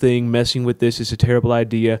real thing. Messing with this is a terrible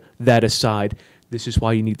idea. That aside, this is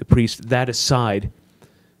why you need the priest. That aside,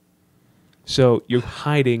 so you're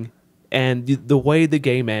hiding, and the way the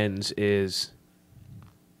game ends is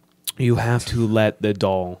you have to let the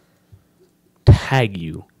doll tag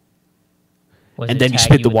you, Was and it then you tag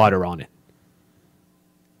spit the with- water on it.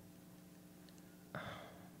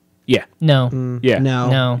 Yeah, No. yeah, No.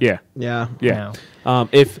 No. yeah, Yeah. yeah. No.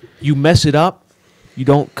 If you mess it up, you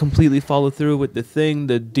don't completely follow through with the thing,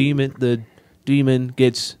 the demon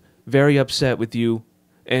gets very upset with you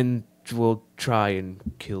and will try and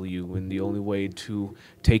kill you. And the only way to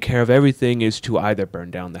take care of everything is to either burn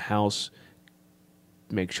down the house,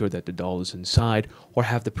 make sure that the doll is inside, or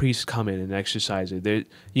have the priest come in and exorcise it.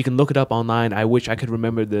 You can look it up online. I wish I could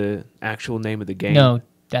remember the actual name of the game. No.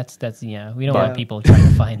 That's yeah. We don't But- want people trying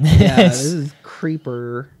to find this. Yeah, this is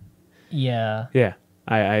Creeper. Yeah. Yeah.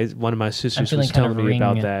 I one of my I'm sisters feeling was kind telling of me ring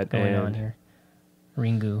about that. going on And here.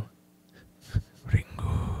 Ringu. Ringo.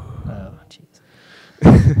 Oh,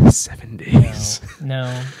 jeez. 7 days.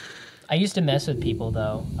 No. I used to mess with people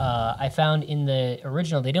though. I found in the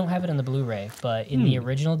original, they don't have it on the Blu-ray, but in the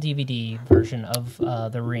original DVD version of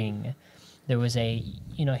The Ring, there was here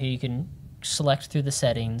you can select through the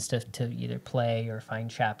settings to either play or find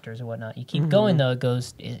chapters or whatnot. You keep going though, it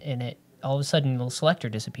goes and it all of a sudden a little selector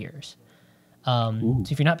disappears. So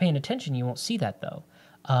if you're not paying attention, you won't see that though.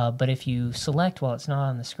 But if you select while it's not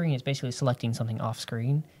on the screen, it's basically selecting something off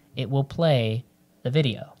screen. It will play the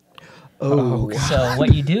video. Oh, God. So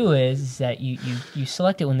what you do is that you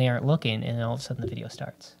select it when they aren't looking, and then all of a sudden the video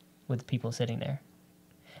starts with the people sitting there.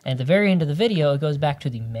 And at the very end of the video, it goes back to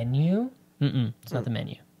the menu. It's not the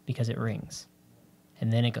menu because it rings,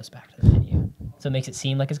 and then it goes back to the menu. So it makes it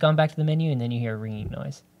seem like it's gone back to the menu, and then you hear a ringing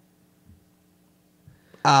noise.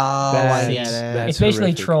 Oh, That's- I get it. that's It's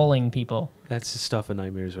basically horrific. trolling people. That's the stuff of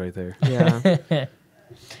nightmares right there. Yeah.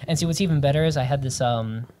 And see, what's even better is I had this.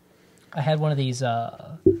 I had one of these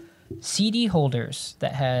CD holders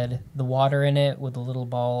that had the water in it with the little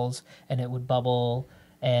balls, and it would bubble.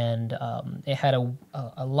 And it had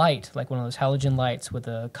a light, like one of those halogen lights with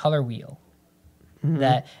a color wheel.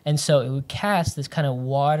 And so it would cast this kind of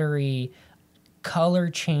watery, color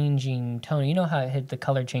changing tone. You know how it had the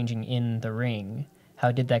color changing in The Ring? How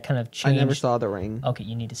it did that kind of I change? never saw The Ring. Okay,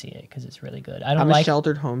 you need to see it because it's really good. I don't I'm like a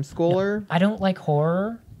sheltered homeschooler. I don't like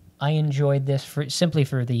horror. I enjoyed this simply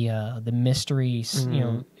for the mysteries,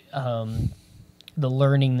 the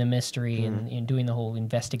learning the mystery and doing the whole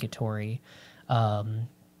investigatory. I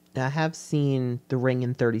have seen The Ring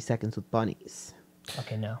in 30 Seconds with Bunnies.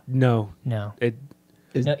 Okay, no. No. It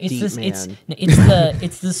It's No, it's deep, this. man.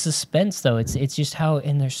 It's the suspense though. It's just how,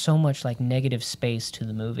 and there's so much like negative space to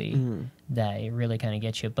the movie that it really kind of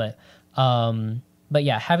gets you. But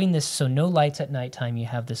yeah, having this, so no lights at nighttime. You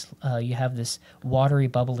have this watery,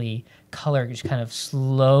 bubbly color just kind of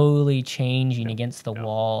slowly changing against the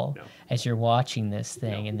wall as you're watching this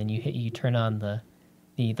thing, and then you turn on the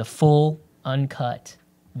full uncut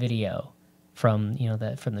video from the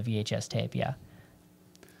VHS tape. Yeah,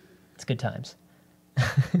 it's good times.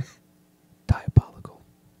 diabolical.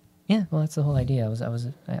 Yeah, well, that's the whole idea.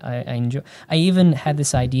 I enjoy. I even had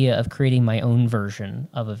this idea of creating my own version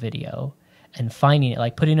of a video and finding it,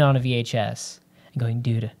 like putting it on a VHS and going,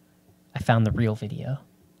 dude, I found the real video.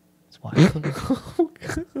 Let's watch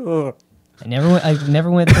it. I never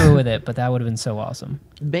went through with it, but that would have been so awesome.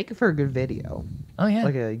 Make it for a good video. Oh yeah,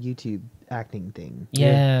 Like a YouTube acting thing.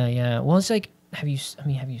 yeah. Well, it's like, have you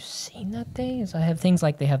seen that thing? So I have things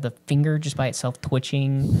like they have the finger just by itself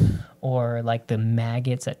twitching, or like the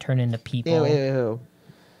maggots that turn into people. Ew.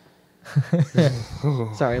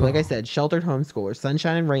 Sorry, like I said, sheltered homeschooler,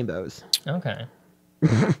 sunshine and rainbows. Okay.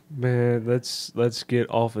 Man, let's get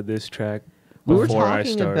off of this track We were before I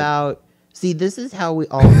talking start. about. See, this is how we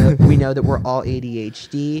all know, we know that we're all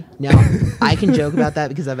ADHD. Now, I can joke about that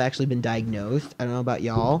because I've actually been diagnosed. I don't know about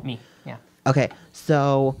y'all. Me. Yeah. Okay,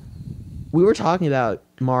 so we were talking about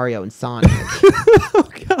Mario and Sonic. Oh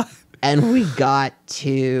god. And we got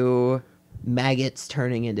to maggots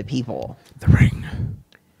turning into people. The Ring.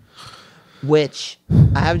 Which,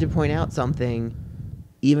 I have to point out something.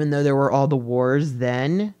 Even though there were all the wars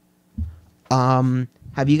then, have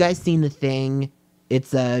you guys seen the thing?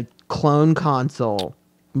 It's a clone console.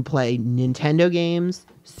 You play Nintendo games,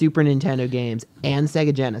 Super Nintendo games, and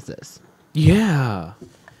Sega Genesis. Yeah.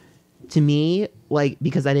 To me, like,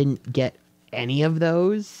 because I didn't get any of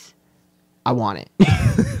those, I want it.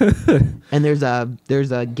 And there's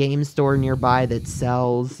a game store nearby that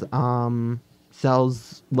sells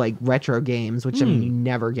like retro games, which I mean, you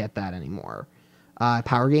never get that anymore.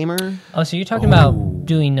 Power Gamer? Oh, so you're talking about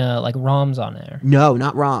doing like ROMs on there? No,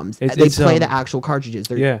 not ROMs. It's- They it's, play the actual cartridges.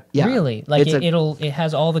 They're, Yeah. Really? Like It's it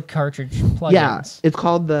has all the cartridge plugins. Yeah, it's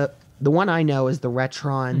called the one I know is the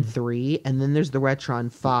Retron 3, and then there's the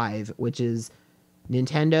Retron 5, which is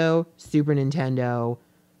Nintendo, Super Nintendo,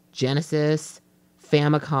 Genesis,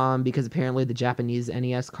 Famicom, because apparently the Japanese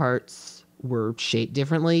NES carts were shaped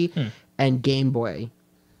differently, and Game Boy.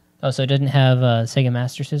 Oh, so it doesn't have Sega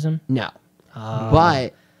Master System? No.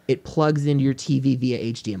 But it plugs into your TV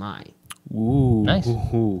via HDMI. Ooh. Nice.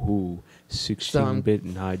 Ooh. 16-bit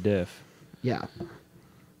and high def. Yeah.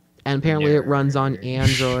 And apparently it runs on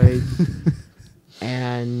Android.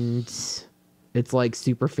 And it's like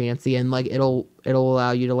super fancy, and like it'll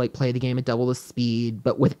allow you to like play the game at double the speed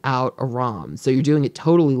but without a ROM. So you're doing it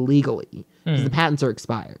totally legally because the patents are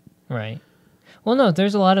expired. Right. Well, no,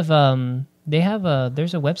 there's a lot of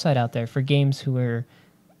there's a website out there for games who are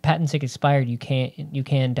patents expired. You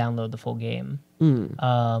can download the full game.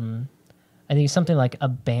 I think it's something like a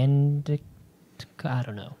Bandic. I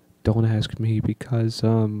don't know. Don't ask me because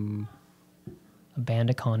A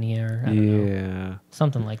Bandicoonier. I don't know. yeah.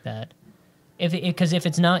 Something like that. If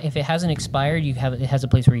it hasn't expired, it has a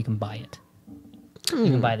place where you can buy it. You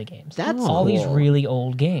can buy the games. That's all these cool. really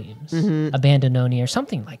old games. Abandononi or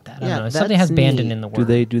something like that. I Yeah, don't know. Something has that's abandoned neat. in the word.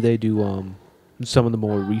 Do they do some of the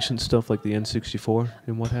more recent stuff like the N64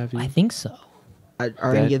 and what have you? I think so.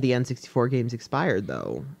 Are any of the N64 games expired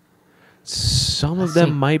though? Some of I them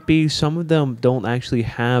see. might be. Some of them don't actually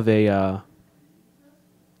have a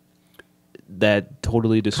that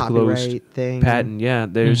totally disclosed Copyright thing. patent. Yeah,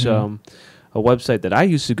 there's a website that I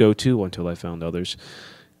used to go to until I found others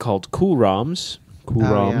called Cool ROMs. Cool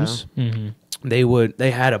Oh, ROMs. Mm-hmm.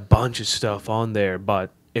 They had a bunch of stuff on there,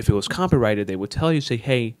 but if it was copyrighted, they would tell you, say,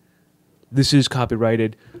 hey, this is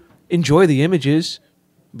copyrighted. Enjoy the images,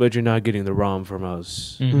 but you're not getting the ROM from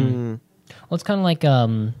us. Mm. Well, it's kind of like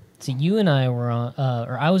so you and I were on,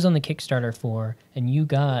 or I was on the Kickstarter for, and you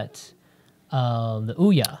got the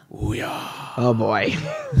Ouya. Ouya. Oh boy.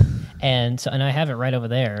 And I have it right over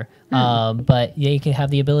there. But they can have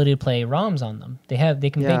the ability to play ROMs on them. They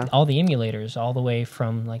can make all the emulators all the way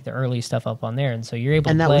from like the early stuff up on there, and so you're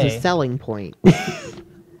able to play. And that was a selling point.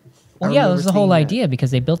 Well, yeah, that was the whole idea because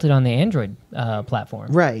they built it on the Android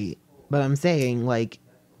platform. Right. But I'm saying like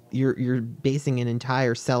you're basing an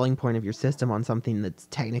entire selling point of your system on something that's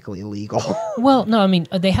technically illegal. Well, no, I mean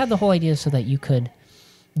they had the whole idea so that you could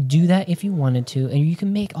do that if you wanted to, and you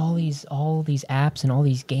can make all these apps and all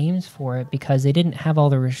these games for it because they didn't have all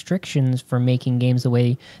the restrictions for making games the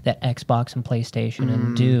way that Xbox and PlayStation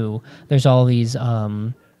and do. There's all these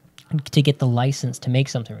to get the license to make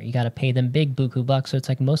something, you got to pay them big buku bucks. So it's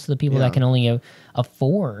like most of the people that can only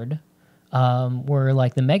afford were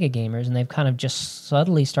like the mega gamers, and they've kind of just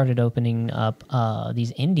subtly started opening up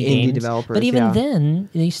these indie games. Developers. But even then,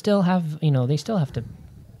 they still have to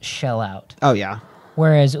shell out. Oh yeah.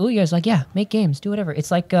 Whereas Ouya is like, yeah, make games, do whatever.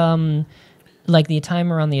 It's like the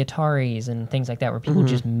timer on the Ataris and things like that, where people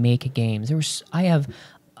just make games. I have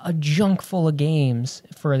a junk full of games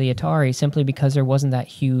for the Atari simply because there wasn't that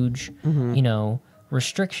huge,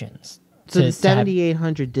 restrictions. So the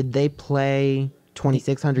 7800, did they play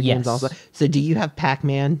 2600 games also? So do you have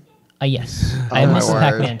Pac-Man? Yes. I have Mrs.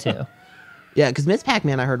 Pac-Man too. Yeah, because Miss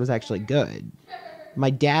Pac-Man I heard was actually good. My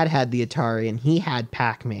dad had the Atari and he had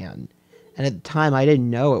Pac-Man. And at the time, I didn't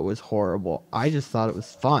know it was horrible. I just thought it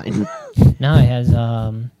was fun. No, it has.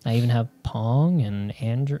 I even have Pong and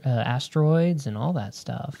Asteroids and all that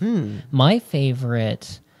stuff. My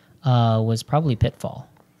favorite was probably Pitfall.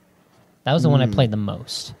 That was the one I played the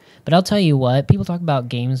most. But I'll tell you what, people talk about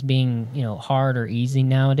games being hard or easy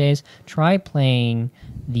nowadays. Try playing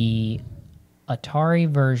the Atari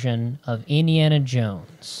version of Indiana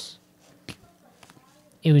Jones.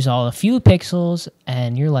 It was all a few pixels,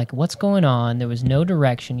 and you're like, what's going on? There was no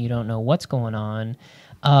direction. You don't know what's going on.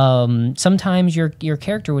 Sometimes your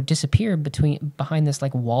character would disappear behind this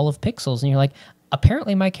like wall of pixels, and you're like,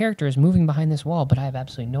 apparently my character is moving behind this wall, but I have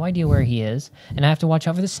absolutely no idea where he is, and I have to watch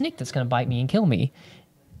out for the snake that's going to bite me and kill me.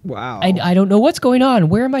 Wow. I don't know what's going on.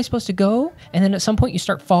 Where am I supposed to go? And then at some point you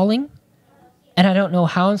start falling, and I don't know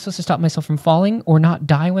how I'm supposed to stop myself from falling or not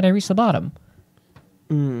die when I reach the bottom.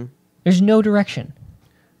 There's no direction.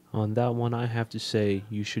 On that one, I have to say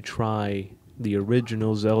you should try the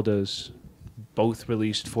original Zeldas, both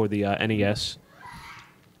released for the NES.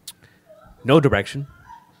 No direction.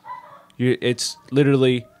 It's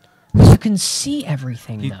literally... You can see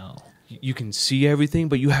everything, though. You can see everything,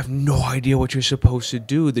 but you have no idea what you're supposed to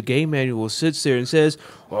do. The game manual sits there and says,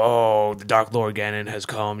 "Oh, the Dark Lord Ganon has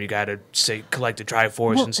come. You got to collect the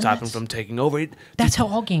Triforce and stop him from taking over." That's how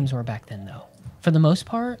all games were back then, though. For the most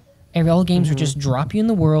part, all games would just drop you in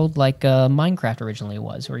the world like Minecraft originally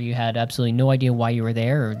was, where you had absolutely no idea why you were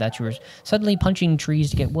there or that you were suddenly punching trees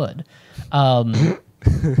to get wood.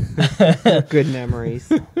 Good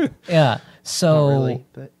memories. Yeah. So Not really,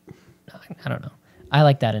 but I don't know. I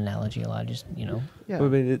like that analogy a lot. Just yeah. I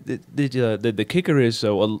mean, the kicker is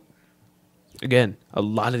so. Again, a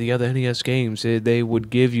lot of the other NES games, they would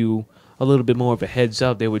give you a little bit more of a heads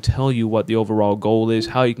up. They would tell you what the overall goal is,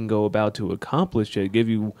 how you can go about to accomplish it, give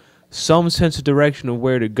you some sense of direction of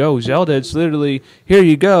where to go. Zelda, it's literally, here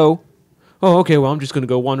you go. Oh, okay, well, I'm just going to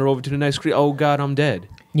go wander over to the next screen. Oh, God, I'm dead.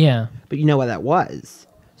 Yeah. But you know what that was?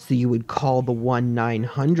 So you would call the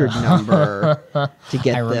 1-900 number to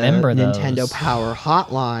get the Nintendo Power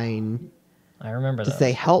Hotline. I remember to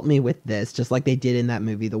say, help me with this, just like they did in that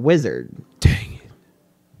movie, The Wizard. Dang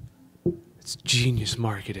it. It's genius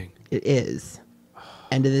marketing. It is.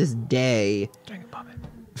 And to this day... Dang it, Puppet.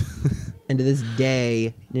 And to this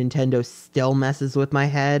day, Nintendo still messes with my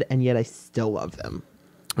head, and yet I still love them.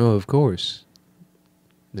 Oh, of course.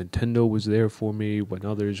 Nintendo was there for me when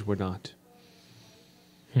others were not.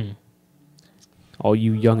 All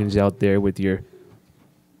you youngins out there with your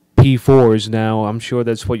P4s now, I'm sure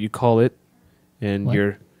that's what you call it. And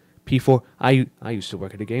your P4. I used to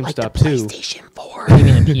work at a GameStop like the too. PlayStation 4. You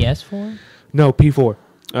mean a PS4? No, P4.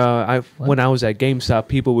 When I was at GameStop,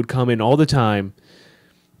 people would come in all the time.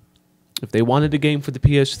 If they wanted a game for the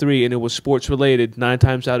PS3 and it was sports related, 9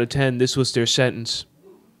 times out of 10, this was their sentence.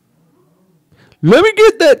 Let me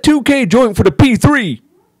get that 2K joint for the P3.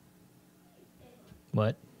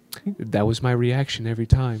 What? That was my reaction every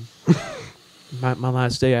time. my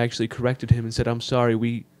last day, I actually corrected him and said, I'm sorry,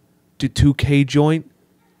 we did 2K joint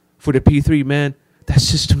for the P3, man. That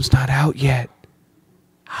system's not out yet.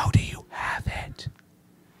 How do you have it?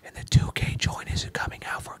 And the 2K joint isn't coming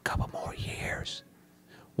out for a couple more years.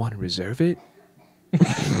 Want to reserve it?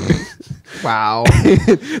 Wow.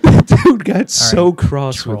 That dude got so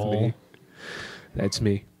cross with troll. me. That's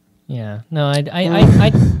me. Yeah. No,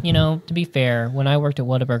 you know, to be fair, when I worked at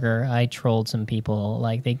Whataburger, I trolled some people.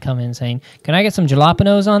 Like, they'd come in saying, "Can I get some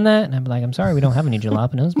jalapenos on that?" And I'd be like, "I'm sorry, we don't have any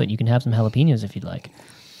jalapenos, but you can have some jalapenos if you'd like."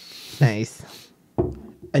 Nice.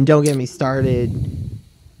 And don't get me started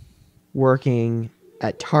working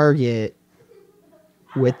at Target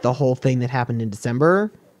with the whole thing that happened in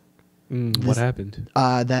December. What happened?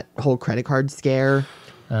 That whole credit card scare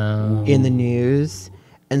in the news.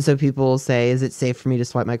 And so people say, is it safe for me to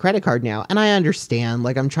swipe my credit card now? And I understand.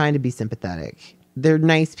 Like, I'm trying to be sympathetic. They're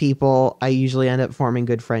nice people. I usually end up forming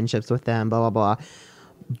good friendships with them, blah, blah, blah.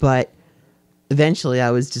 But eventually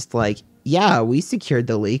I was just like, yeah, we secured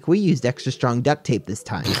the leak. We used extra strong duct tape this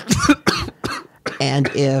time. And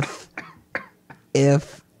if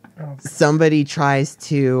somebody tries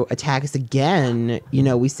to attack us again, you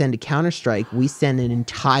know, we send a counterstrike. We send an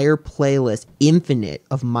entire playlist, infinite,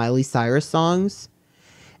 of Miley Cyrus songs.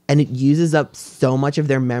 And it uses up so much of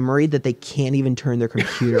their memory that they can't even turn their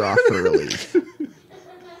computer off for relief.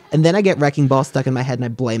 And then I get Wrecking Ball stuck in my head and I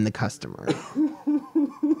blame the customer.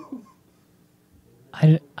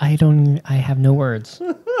 I have no words.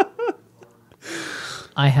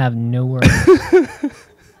 I have no words.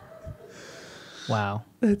 Wow.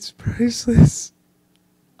 That's priceless.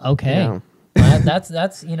 Okay. Yeah.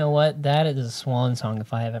 That's you know what? That is a swan song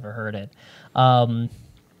if I have ever heard it.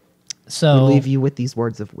 So We leave you with these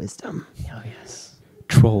words of wisdom. Oh yes.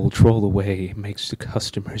 Troll away makes the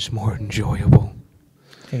customers more enjoyable.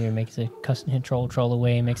 Figure it makes the troll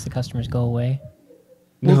away, makes the customers go away.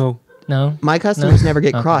 No. No. My customers No? never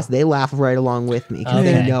get Okay. cross. They laugh right along with me because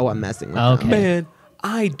Okay. they know I'm messing with them. Okay. Man,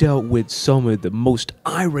 I dealt with some of the most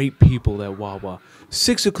irate people at Wawa.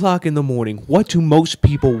 6 o'clock in the morning. What do most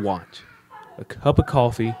people want? A cup of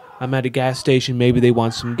coffee. I'm at a gas station. Maybe they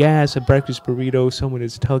want some gas, a breakfast burrito. Someone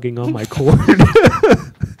is tugging on my cord.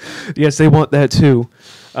 Yes, they want that too.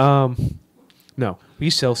 No,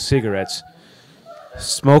 we sell cigarettes.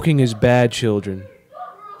 Smoking is bad, children.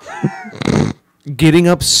 Getting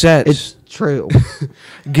upset. It's true.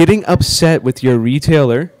 Getting upset with your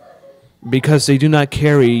retailer because they do not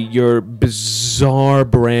carry your bizarre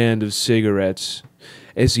brand of cigarettes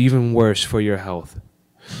is even worse for your health.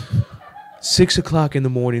 6 o'clock in the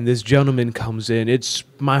morning, this gentleman comes in. It's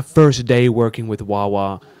my first day working with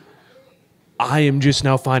Wawa. I am just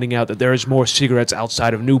now finding out that there is more cigarettes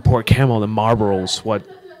outside of Newport Camel than Marlboros, what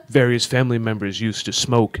various family members used to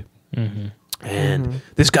smoke. And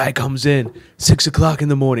this guy comes in 6 o'clock in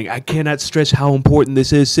the morning. I cannot stress how important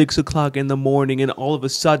this is. 6 o'clock in the morning, and all of a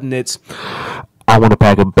sudden it's, I want a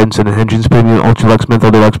pack of Benson & Hedges Premium Ultralux Menthol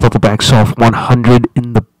Deluxe Purple Bag Soft 100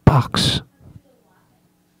 in the box.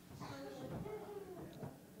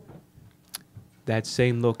 That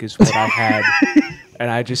same look is what I had. And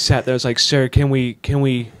I just sat there. I was like, sir, can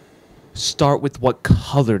we start with what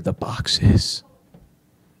color the box is?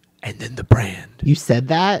 And then the brand. You said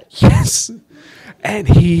that? Yes. And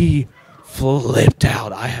he flipped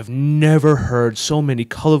out. I have never heard so many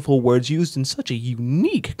colorful words used in such a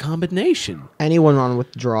unique combination. Anyone on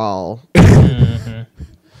withdrawal.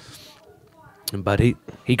 But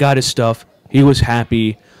he got his stuff. He was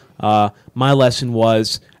happy. My lesson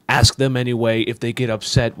was, ask them anyway. If they get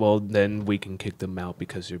upset, well, then we can kick them out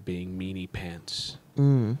because they're being meanie pants.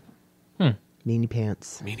 Meanie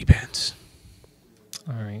pants. Meanie pants.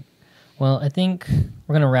 All right. Well, I think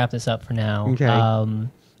we're gonna wrap this up for now. Okay.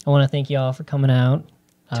 I want to thank you all for coming out.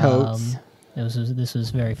 Totes. This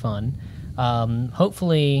was very fun.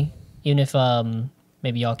 Hopefully, even if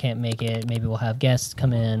maybe y'all can't make it, maybe we'll have guests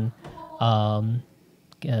come in,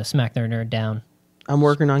 smack their nerd down. I'm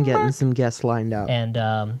working on getting some guests lined up.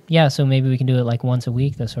 And yeah, so maybe we can do it like once a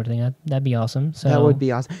week, that sort of thing. That'd be awesome. So That would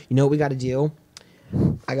be awesome. You know what we got to do?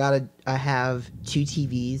 I have 2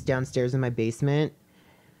 TVs downstairs in my basement,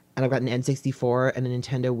 and I've got an N64 and a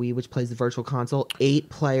Nintendo Wii, which plays the Virtual Console.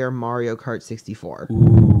 8-player Mario Kart 64.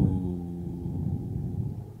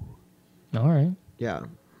 All right. Yeah.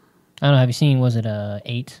 I don't know. Have you seen? Was it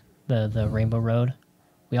 8? The Rainbow Road?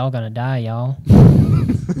 We all gonna die, y'all.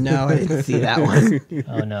 No, I didn't see that one.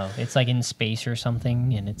 Oh no, it's like in space or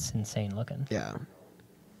something, and it's insane looking. Yeah.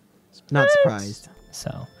 Not surprised.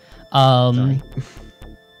 So, Sorry.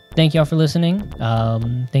 thank y'all for listening.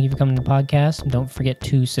 Thank you for coming to the podcast. Don't forget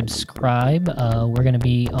to subscribe. We're going to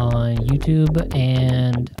be on YouTube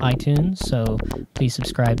and iTunes, so please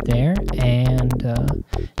subscribe there. And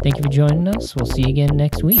thank you for joining us. We'll see you again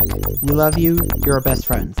next week. We love you. You're our best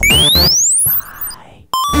friends.